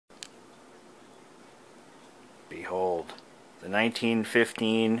behold, the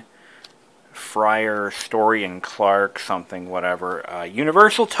 1915 Fryer, Story and Clark, something, whatever,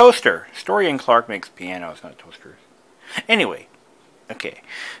 universal toaster. Story and Clark makes pianos, not toasters. Anyway, okay,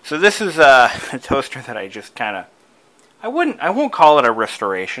 so this is a toaster that I just kind of, I won't call it a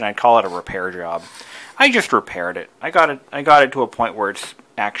restoration. I'd call it a repair job. I just repaired it. I got it to a point where it's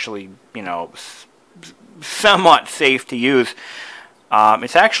actually, you know, somewhat safe to use.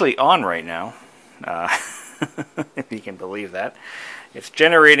 It's actually on right now, if you can believe that. It's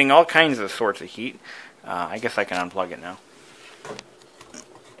generating all kinds of sorts of heat. I guess I can unplug it now.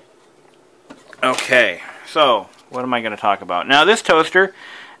 Okay, so what am I going to talk about? Now, this toaster,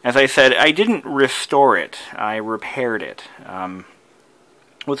 as I said, I didn't restore it. I repaired it.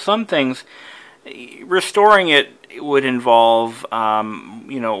 With some things, restoring it would involve,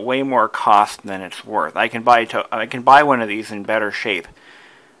 you know, way more cost than it's worth. I can buy one of these in better shape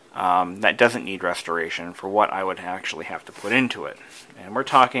that doesn't need restoration for what I would actually have to put into it. And we're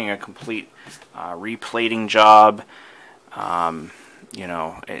talking a complete replating job. You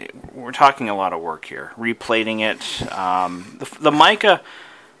know, we're talking a lot of work here. Replating it. The mica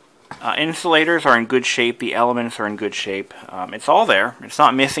insulators are in good shape. The elements are in good shape. It's all there. It's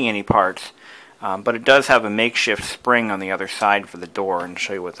not missing any parts. But it does have a makeshift spring on the other side for the door, and I'll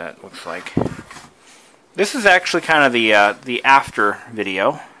show you what that looks like. This is actually kind of the after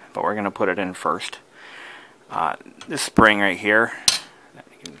video, but we're going to put it in first. This spring right here,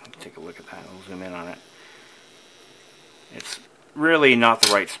 you can take a look at that. I'll zoom in on it. It's really not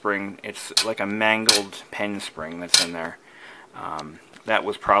the right spring. It's like a mangled pen spring that's in there. That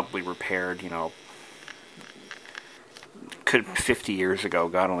was probably repaired, you know, 50 years ago,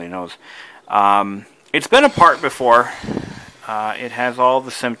 God only knows. It's been apart before. It has all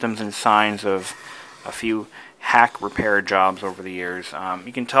the symptoms and signs of a few hack repair jobs over the years.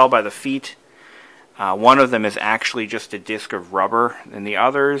 You can tell by the feet. One of them is actually just a disc of rubber, and the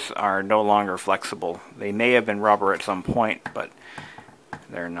others are no longer flexible. They may have been rubber at some point, but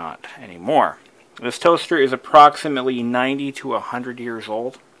they're not anymore. This toaster is approximately 90 to 100 years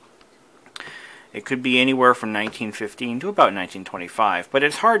old. It could be anywhere from 1915 to about 1925, but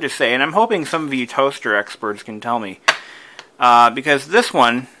it's hard to say, and I'm hoping some of you toaster experts can tell me, because this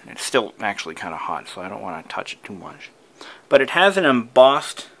one, it's still actually kind of hot, so I don't want to touch it too much, but it has an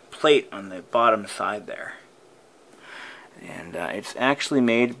embossed plate on the bottom side there, and it's actually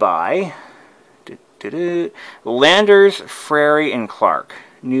made by Landers, Frary, and Clark,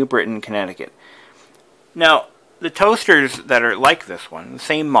 New Britain, Connecticut. Now, the toasters that are like this one, the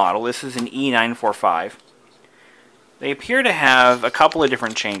same model, this is an E945, they appear to have a couple of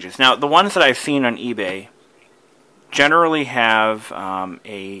different changes. Now, the ones that I've seen on eBay generally have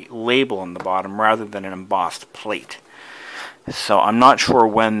a label on the bottom rather than an embossed plate. So I'm not sure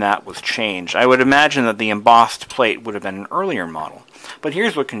when that was changed. I would imagine that the embossed plate would have been an earlier model. But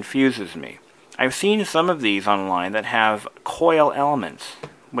here's what confuses me. I've seen some of these online that have coil elements,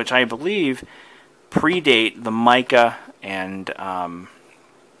 which I believe predate the mica and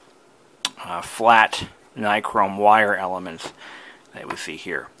flat nichrome wire elements that we see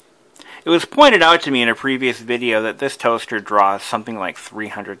here. It was pointed out to me in a previous video that this toaster draws something like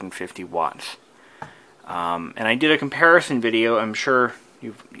 350 watts. And I did a comparison video. I'm sure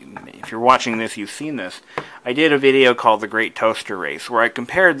if you're watching this, you've seen this. I did a video called The Great Toaster Race, where I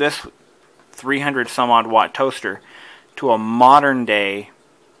compared this 300 some odd watt toaster to a modern day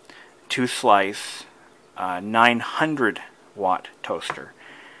 2-slice 900 watt toaster,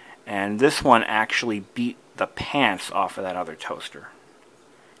 and this one actually beat the pants off of that other toaster.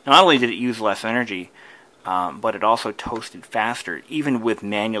 Not only did it use less energy, but it also toasted faster, even with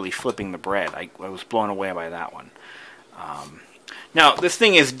manually flipping the bread. I was blown away by that one. Now, this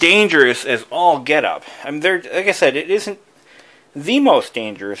thing is dangerous as all get up. I mean, like I said, it isn't the most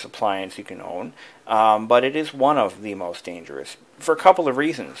dangerous appliance you can own, but it is one of the most dangerous for a couple of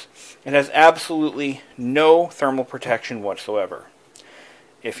reasons. It has absolutely no thermal protection whatsoever.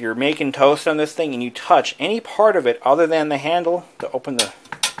 If you're making toast on this thing and you touch any part of it other than the handle to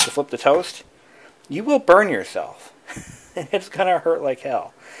flip the toast, you will burn yourself. And it's gonna hurt like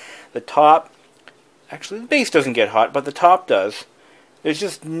hell. The top, actually the base doesn't get hot, but the top does. There's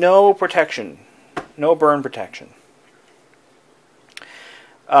just no protection, no burn protection.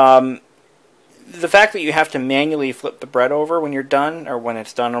 The fact that you have to manually flip the bread over when you're done, or when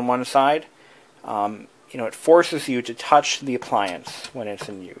it's done on one side, you know, it forces you to touch the appliance when it's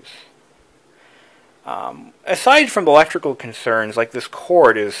in use. Aside from electrical concerns, like this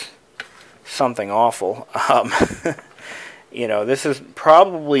cord is something awful. You know, this is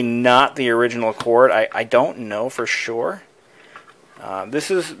probably not the original cord. I don't know for sure.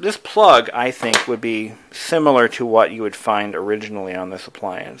 This plug, I think, would be similar to what you would find originally on this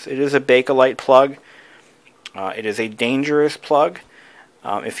appliance. It is a Bakelite plug. It is a dangerous plug.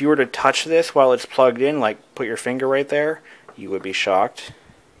 If you were to touch this while it's plugged in, like put your finger right there, you would be shocked.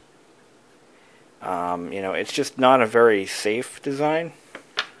 You know, it's just not a very safe design.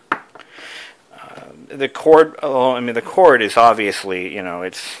 The cord, I mean, the cord is obviously, you know,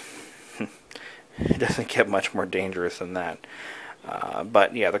 it doesn't get much more dangerous than that.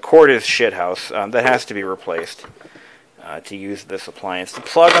 But yeah, the cord is shithouse. That has to be replaced to use this appliance. The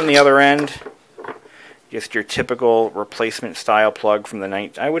plug on the other end, just your typical replacement style plug from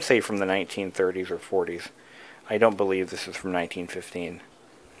the I would say from the 1930s or 40s. I don't believe this is from 1915.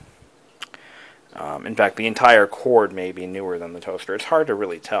 In fact, the entire cord may be newer than the toaster. It's hard to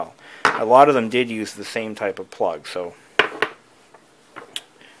really tell. A lot of them did use the same type of plug, so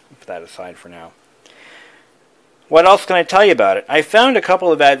put that aside for now. What else can I tell you about it? I found a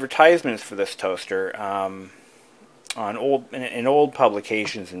couple of advertisements for this toaster in old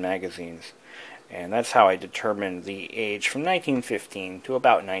publications and magazines, and that's how I determined the age from 1915 to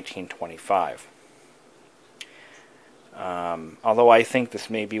about 1925. Although I think this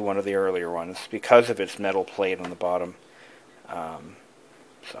may be one of the earlier ones because of its metal plate on the bottom.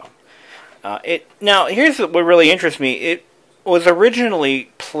 Now here's what really interests me. It was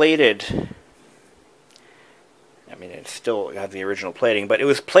originally plated. I mean, it still got the original plating, but it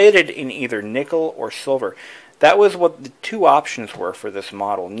was plated in either nickel or silver. That was what the two options were for this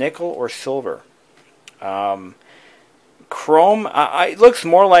model: nickel or silver. Chrome. It looks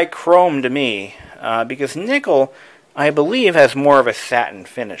more like chrome to me because nickel, I believe, has more of a satin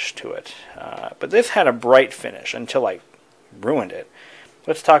finish to it. But this had a bright finish until I ruined it.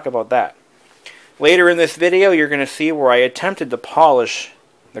 Let's talk about that. Later in this video, you're going to see where I attempted to polish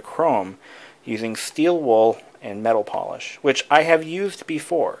the chrome using steel wool and metal polish, which I have used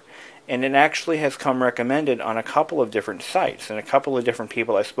before. And it actually has come recommended on a couple of different sites and a couple of different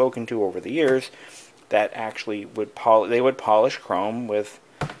people I've spoken to over the years that actually would polish chrome with,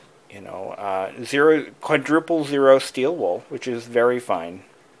 you know, quadruple zero steel wool, which is very fine,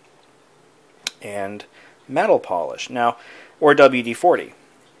 and metal polish. Now, or WD-40.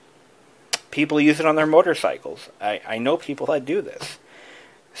 People use it on their motorcycles. I know people that do this.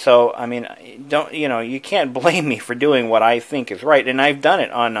 So, I mean, you can't blame me for doing what I think is right. And I've done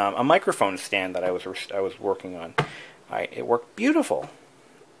it on a microphone stand that I was working on. It worked beautiful.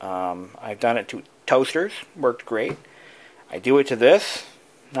 I've done it to toasters, worked great. I do it to this,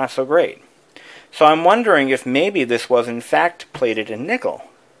 not so great. So I'm wondering if maybe this was in fact plated in nickel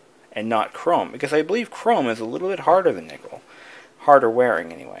and not chrome, because I believe chrome is a little bit harder than nickel. Harder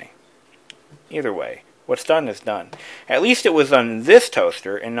wearing, anyway. Either way, what's done is done. At least it was on this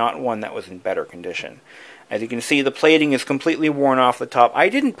toaster and not one that was in better condition. As you can see, the plating is completely worn off the top. I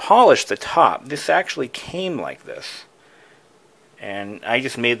didn't polish the top. This actually came like this. And I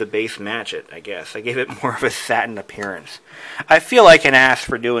just made the base match it, I guess. I gave it more of a satin appearance. I feel like an ass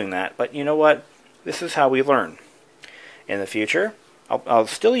for doing that, but you know what? This is how we learn. In the future, I'll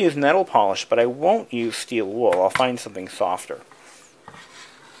still use metal polish, but I won't use steel wool. I'll find something softer.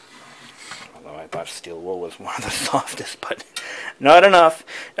 I thought steel wool was one of the softest, but not enough.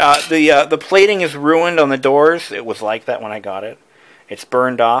 The plating is ruined on the doors. It was like that when I got it. It's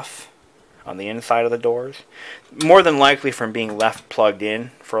burned off on the inside of the doors, more than likely from being left plugged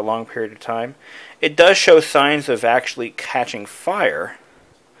in for a long period of time. It does show signs of actually catching fire.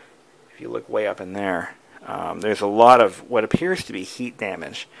 If you look way up in there, there's a lot of what appears to be heat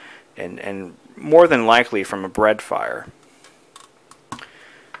damage, and more than likely from a bread fire.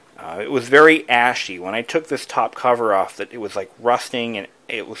 It was very ashy. When I took this top cover off, that it was like rusting, and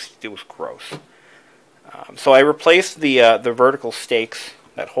it was gross. So I replaced the vertical stakes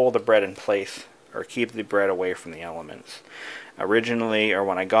that hold the bread in place or keep the bread away from the elements. Originally, or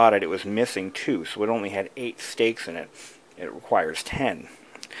when I got it, it was missing 2, so it only had 8 stakes in it. It requires 10,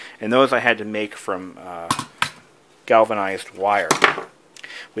 and those I had to make from galvanized wire,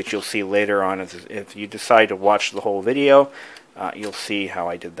 which you'll see later on. If you decide to watch the whole video, you'll see how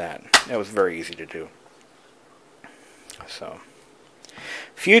I did that. That was very easy to do. So,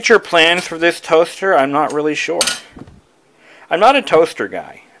 future plans for this toaster, I'm not really sure. I'm not a toaster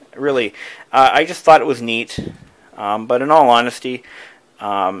guy, really. I just thought it was neat. But in all honesty,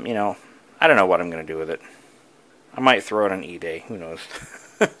 I don't know what I'm going to do with it. I might throw it on eBay. Who knows?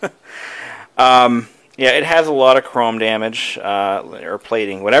 Yeah, it has a lot of chrome damage, or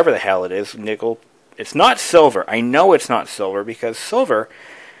plating, whatever the hell it is, nickel. It's not silver. I know it's not silver because silver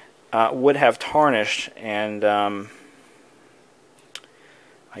would have tarnished and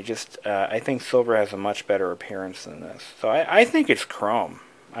I think silver has a much better appearance than this. So I think it's chrome.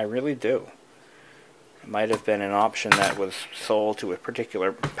 I really do. It might have been an option that was sold to a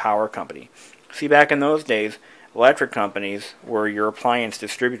particular power company. See, back in those days, electric companies were your appliance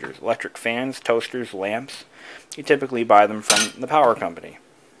distributors. Electric fans, toasters, lamps. You typically buy them from the power company.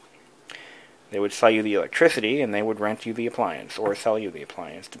 They would sell you the electricity, and they would rent you the appliance, or sell you the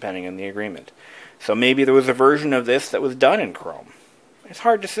appliance, depending on the agreement. So maybe there was a version of this that was done in chrome. It's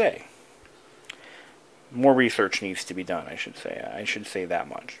hard to say. More research needs to be done, I should say. I should say that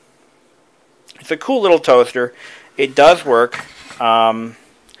much. It's a cool little toaster. It does work.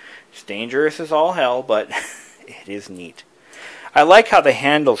 It's dangerous as all hell, but it is neat. I like how the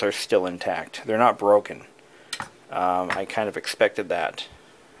handles are still intact. They're not broken. I kind of expected that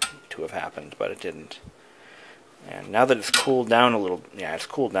to have happened, but it didn't. And now that it's cooled down a little, yeah, it's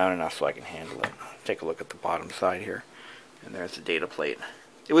cooled down enough so I can handle it. Take a look at the bottom side here. And there's the data plate.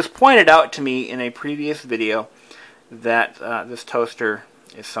 It was pointed out to me in a previous video that this toaster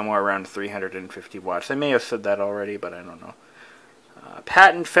is somewhere around 350 watts. I may have said that already, but I don't know.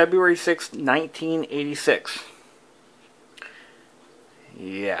 Patent February 6, 1986.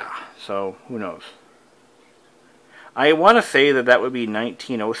 Yeah, so who knows? I want to say that would be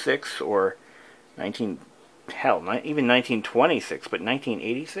 1906 or even 1926, but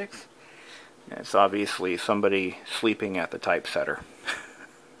 1986? It's obviously somebody sleeping at the typesetter.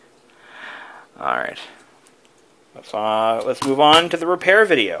 Alright. Let's move on to the repair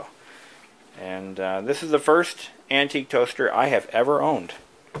video. And this is the first antique toaster I have ever owned.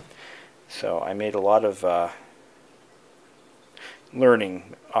 So I made a lot of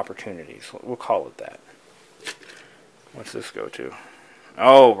learning opportunities. We'll call it that. What's this go to?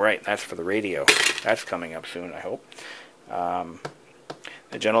 Oh, right, that's for the radio. That's coming up soon, I hope.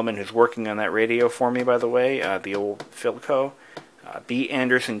 The gentleman who's working on that radio for me, by the way, the old Philco, B.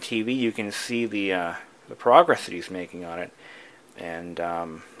 Anderson TV, you can see the progress that he's making on it. And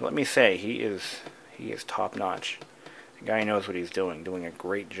let me say, he is top-notch. The guy knows what he's doing a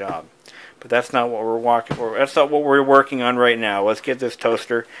great job. But that's not what we're working on right now. Let's get this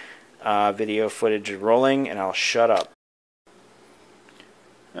toaster video footage rolling, and I'll shut up.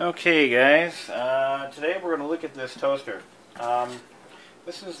 Okay, guys. Today we're going to look at this toaster.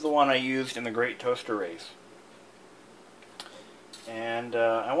 This is the one I used in the Great Toaster Race. And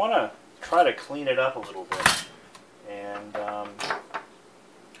I want to try to clean it up a little bit. And I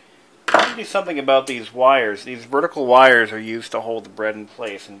want to do something about these wires. These vertical wires are used to hold the bread in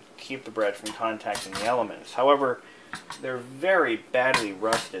place and keep the bread from contacting the elements. However, they're very badly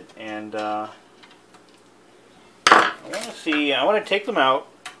rusted, and I want to take them out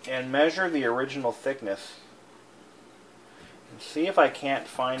and measure the original thickness and see if I can't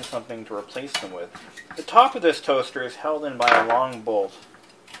find something to replace them with. The top of this toaster is held in by a long bolt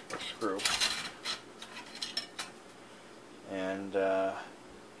or screw, and it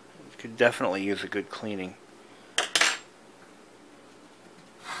could definitely use a good cleaning.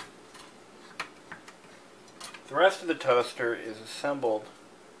 The rest of the toaster is assembled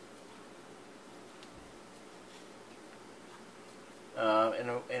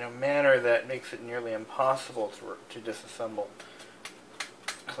in a manner that makes it nearly impossible to disassemble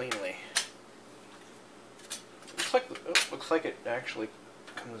cleanly. Looks like it actually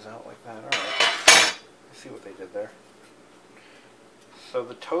comes out like that. Alright, I see what they did there. So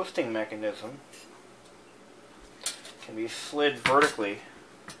the toasting mechanism can be slid vertically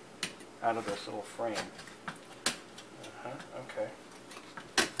out of this little frame. Okay.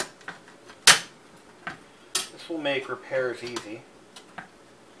 This will make repairs easy,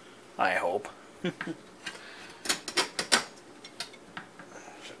 I hope. Should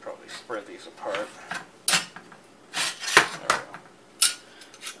probably spread these apart. There we go.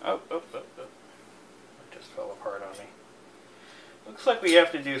 Oh. It just fell apart on me. Looks like we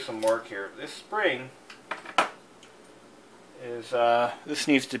have to do some work here. This spring is, this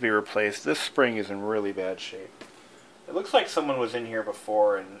needs to be replaced. This spring is in really bad shape. It looks like someone was in here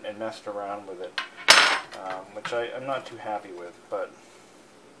before and messed around with it, which I'm not too happy with, but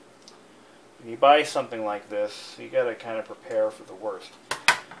when you buy something like this, you gotta kind of prepare for the worst.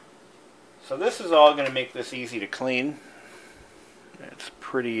 So this is all going to make this easy to clean. It's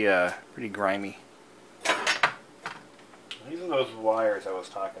pretty grimy. These are those wires I was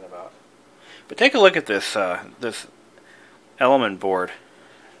talking about. But take a look at this this element board,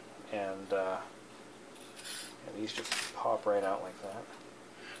 and these just pop right out like that.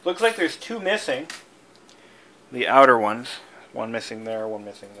 Looks like there's two missing. The outer ones, one missing there, one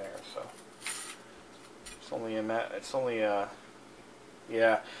missing there. So it's only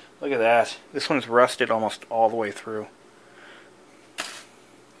yeah. Look at that. This one's rusted almost all the way through.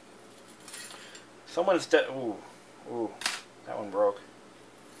 Someone's ooh, that one broke.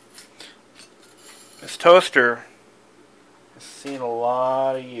 This toaster has seen a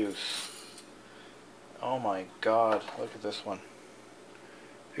lot of use. Oh my God, look at this one.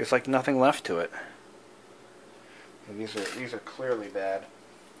 There's like nothing left to it. These are clearly bad.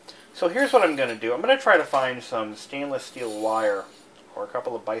 So here's what I'm going to do. I'm going to try to find some stainless steel wire or a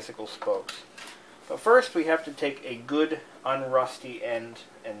couple of bicycle spokes. But first we have to take a good unrusty end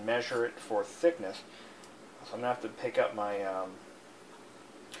and measure it for thickness. So I'm going to have to pick up my,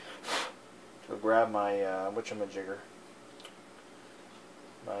 to grab my, whatchamajigger,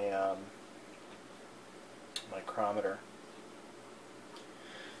 my micrometer.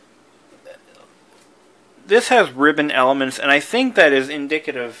 This has ribbon elements, and I think that is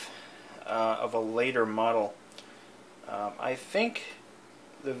indicative of a later model. I think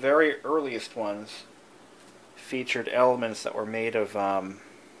the very earliest ones featured elements that were made of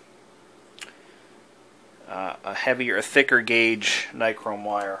a heavier, thicker gauge nichrome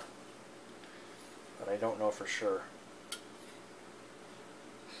wire, but I don't know for sure.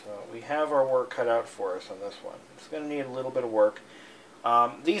 So we have our work cut out for us on this one. It's going to need a little bit of work.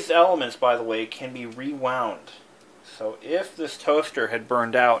 These elements, by the way, can be rewound. So if this toaster had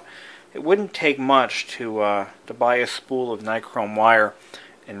burned out, it wouldn't take much to buy a spool of nichrome wire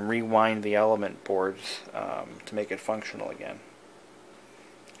and rewind the element boards to make it functional again.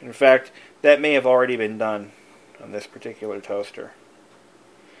 In fact, that may have already been done on this particular toaster.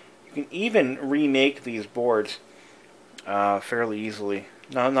 You can even remake these boards fairly easily.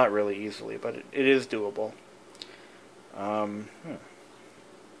 No, not really easily, but it is doable.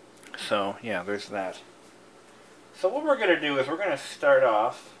 So, yeah, there's that. So what we're going to do is we're going to start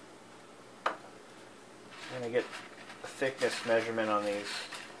off. I'm going to get a thickness measurement on these.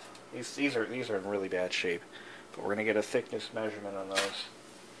 These are in really bad shape, but we're going to get a thickness measurement on those.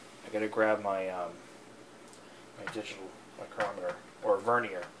 I got to grab my my digital micrometer or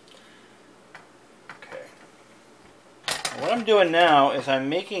vernier. Okay. And what I'm doing now is I'm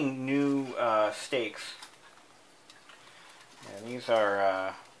making new stakes, and these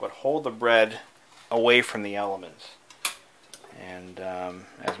are what hold the bread away from the elements. And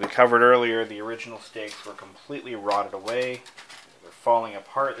as we covered earlier, the original stakes were completely rotted away. They're falling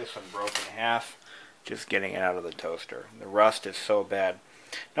apart. This one broke in half, just getting it out of the toaster. The rust is so bad.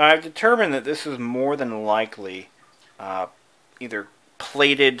 Now I've determined that this is more than likely either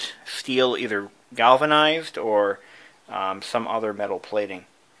plated steel, either galvanized or some other metal plating.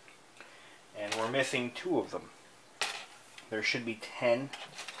 And we're missing 2 of them. There should be 10,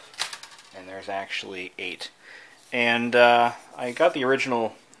 and there's actually 8. And I got the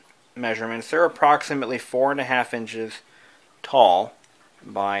original measurements. They're approximately 4.5 inches tall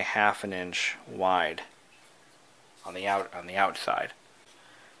by 1/2 inch wide on the outside.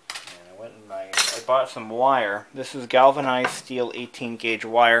 And I went and I bought some wire. This is galvanized steel 18 gauge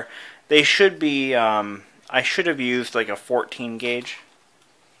wire. They should be. I should have used like a 14 gauge.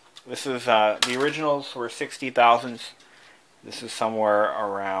 This is the originals were 60 thousandths. This is somewhere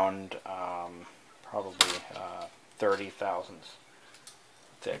around probably 30 thousandths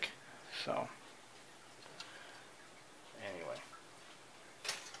thick. So anyway,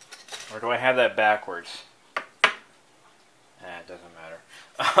 or do I have that backwards? It doesn't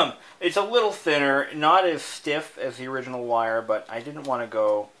matter. It's a little thinner, not as stiff as the original wire, but I didn't want to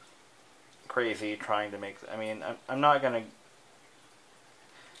go crazy trying to make. I mean, I'm not gonna,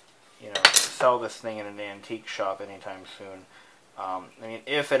 sell this thing in an antique shop anytime soon. I mean,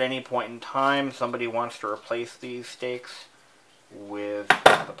 if at any point in time somebody wants to replace these stakes with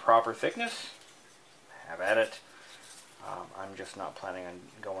the proper thickness, have at it. I'm just not planning on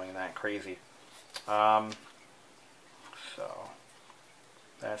going that crazy. So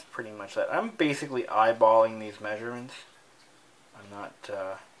that's pretty much that. I'm basically eyeballing these measurements. I'm not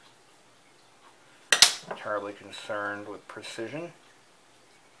terribly concerned with precision.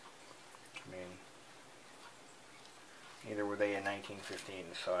 I mean, neither were they in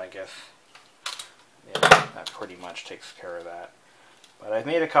 1915, so I guess that pretty much takes care of that. But I've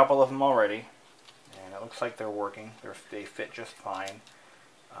made a couple of them already, and it looks like they're working. They fit just fine.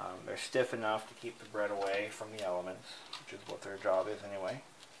 They're stiff enough to keep the bread away from the elements, which is what their job is anyway.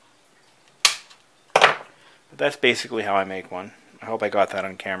 But that's basically how I make one. I hope I got that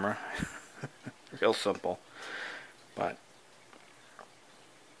on camera. Real simple. But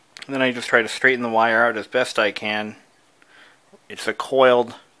and then I just try to straighten the wire out as best I can. It's a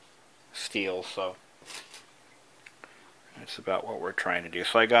coiled steel, so that's about what we're trying to do.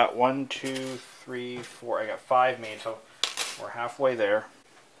 So I got 1, 2, 3, 4. I got 5 made, so we're halfway there.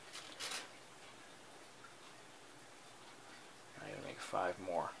 I gotta make 5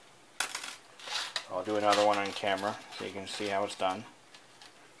 more. I'll do another one on camera so you can see how it's done,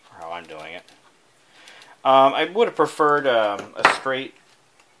 or how I'm doing it. I would have preferred a straight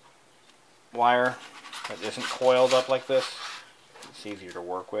wire that isn't coiled up like this. It's easier to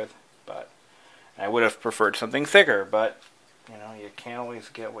work with, but I would have preferred something thicker, but you know, you can't always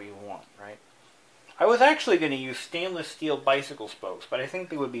get what you want, right? I was actually going to use stainless steel bicycle spokes, but I think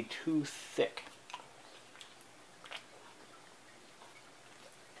they would be too thick.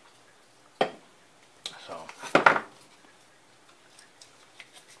 So,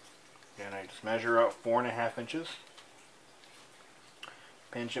 again, I just measure out 4.5 inches,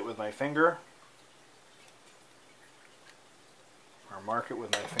 pinch it with my finger, or mark it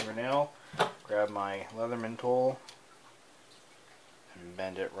with my fingernail, grab my Leatherman tool, and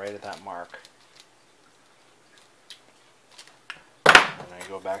bend it right at that mark. And I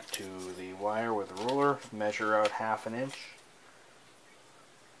go back to the wire with a ruler, measure out 1/2 inch.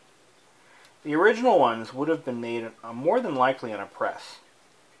 The original ones would have been made more than likely on a press.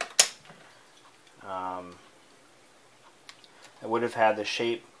 It would have had the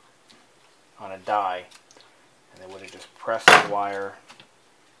shape on a die, and they would have just pressed the wire,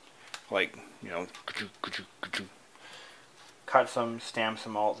 like, you know, cut some, stamp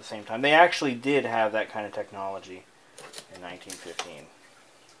some all at the same time. They actually did have that kind of technology in 1915.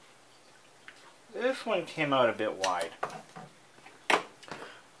 This one came out a bit wide.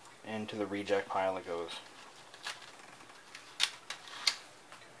 Into the reject pile it goes.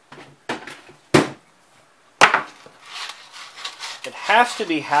 It has to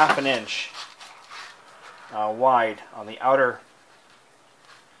be 1/2 inch wide on the outer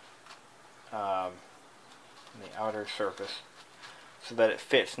surface, so that it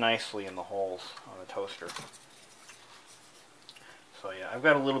fits nicely in the holes on the toaster. So yeah, I've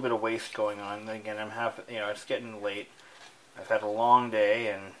got a little bit of waste going on. Again, it's getting late. I've had a long day,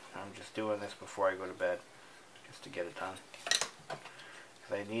 and I'm just doing this before I go to bed, just to get it done.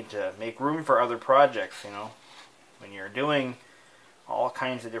 Because I need to make room for other projects, you know. When you're doing all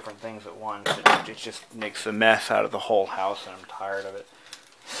kinds of different things at once, it just makes a mess out of the whole house, and I'm tired of it.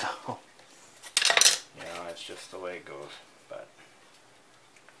 So, you know, it's just the way it goes. But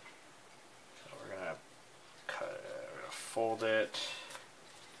so we're gonna fold it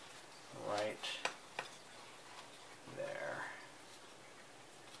right there.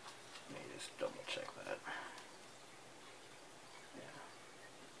 Let me just double check that. Yeah.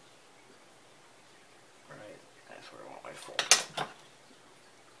 Right, that's where I want my fold.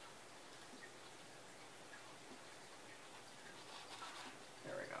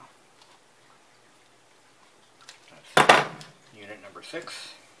 There we go. That's unit number 6.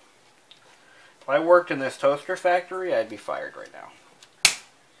 If I worked in this toaster factory, I'd be fired right now.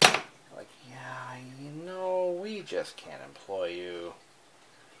 Like, yeah, you know, we just can't employ you.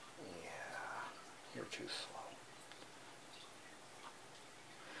 Yeah, you're too slow.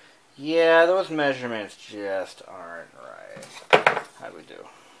 Yeah, those measurements just aren't right. How'd we do?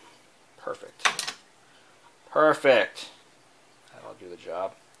 Perfect. Perfect. That'll do the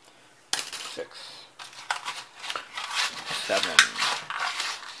job. 6. 7.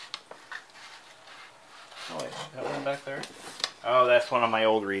 Oh wait, that one back there? Oh, that's one of my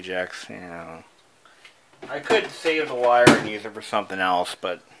old rejects. Yeah. I could save the wire and use it for something else,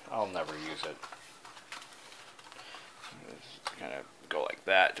 but I'll never use it. Just kind of go like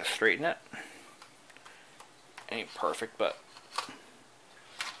that to straighten it. Ain't perfect, but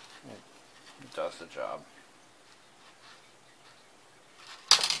it does the job.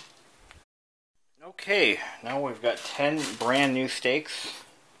 Okay, now we've got 10 brand new steaks.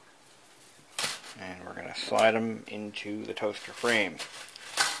 And we're going to slide them into the toaster frame.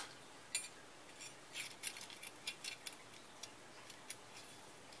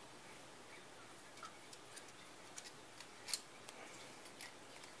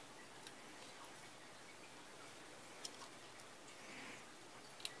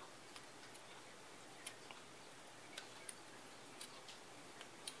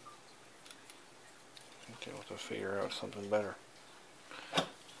 Okay, we'll have to figure out something better.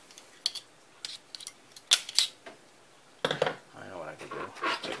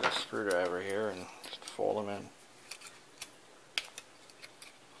 Screwdriver here and just fold them in.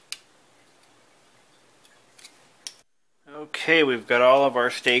 Okay, we've got all of our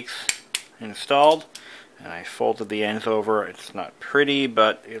steaks installed, and I folded the ends over. It's not pretty,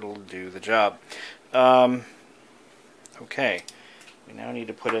 but it'll do the job. Okay, we now need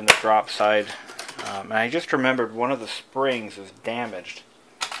to put in the drop side, and I just remembered one of the springs is damaged,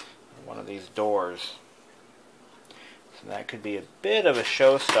 one of these doors. So that could be a bit of a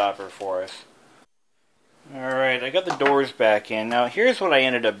showstopper for us. Alright, I got the doors back in. Now, here's what I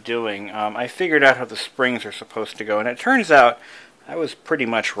ended up doing. I figured out how the springs are supposed to go, and it turns out I was pretty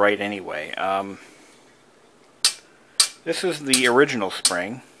much right anyway. This is the original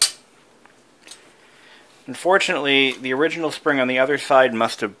spring. Unfortunately, the original spring on the other side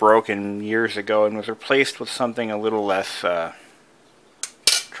must have broken years ago and was replaced with something a little less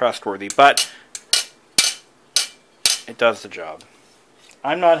trustworthy, but it does the job.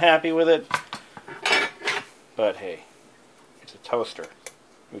 I'm not happy with it, but hey, it's a toaster.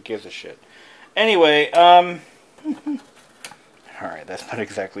 Who gives a shit? Anyway, alright, that's not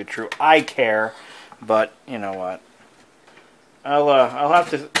exactly true. I care, but you know what? I'll have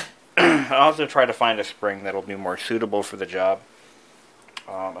to I'll have to try to find a spring that'll be more suitable for the job.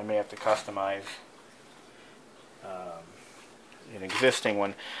 I may have to customize an existing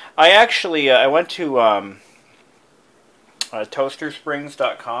one. I actually I went to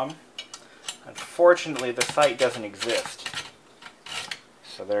toastersprings.com. Unfortunately, the site doesn't exist,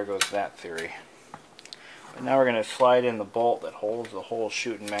 so there goes that theory. But now we're going to slide in the bolt that holds the whole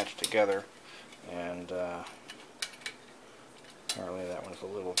shoot and match together, and apparently that one's a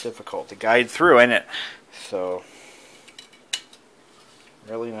little difficult to guide through, isn't it? So,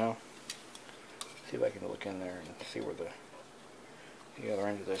 really now? See if I can look in there and see where the other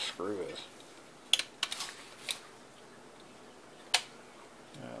end of this screw is.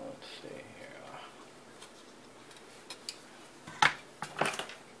 Now, let's see here.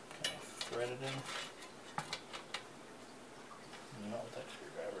 Thread it in. Not with that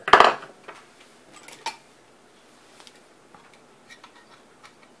screwdriver.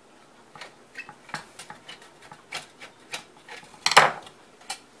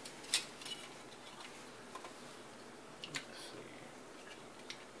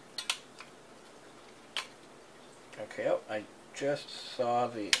 Okay, oh, I just saw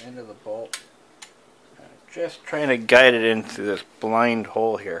the end of the bolt. I'm just trying to guide it into this blind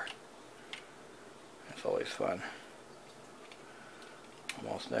hole here. That's always fun.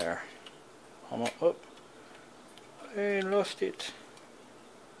 Almost there. Almost. Oh, I lost it.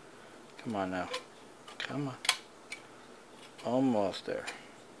 Come on now. Come on. Almost there.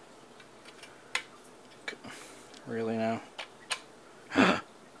 Really now?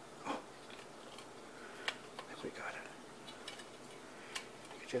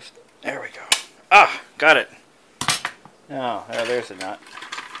 Just, there we go. Ah, got it. Oh, there's the nut.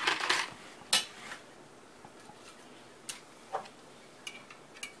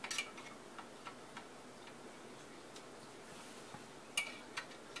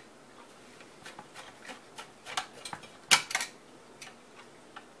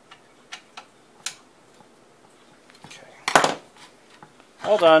 Okay.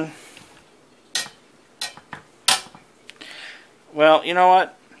 All done. Well, you know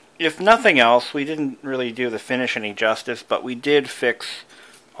what? If nothing else, we didn't really do the finish any justice, but we did fix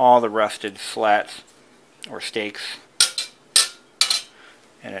all the rusted slats or stakes,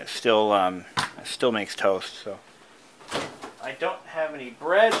 and it still makes toast. So I don't have any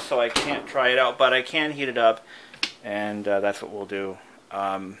bread, so I can't try it out, but I can heat it up, and that's what we'll do.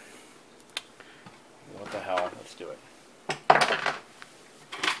 What the hell? Let's do it.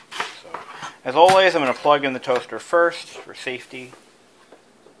 So, as always, I'm going to plug in the toaster first for safety.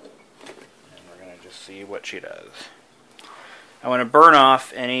 See what she does. I want to burn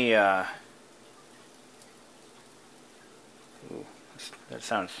off any ooh, that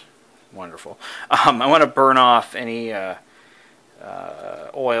sounds wonderful. I want to burn off any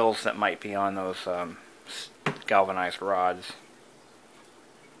oils that might be on those galvanized rods.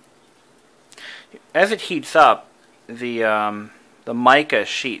 As it heats up, the mica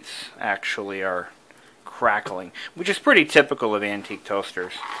sheets actually are crackling, which is pretty typical of antique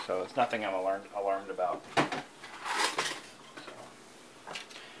toasters, so it's nothing I'm alarmed about. So,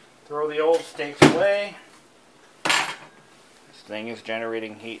 throw the old stakes away. This thing is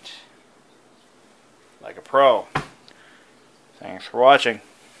generating heat like a pro. Thanks for watching.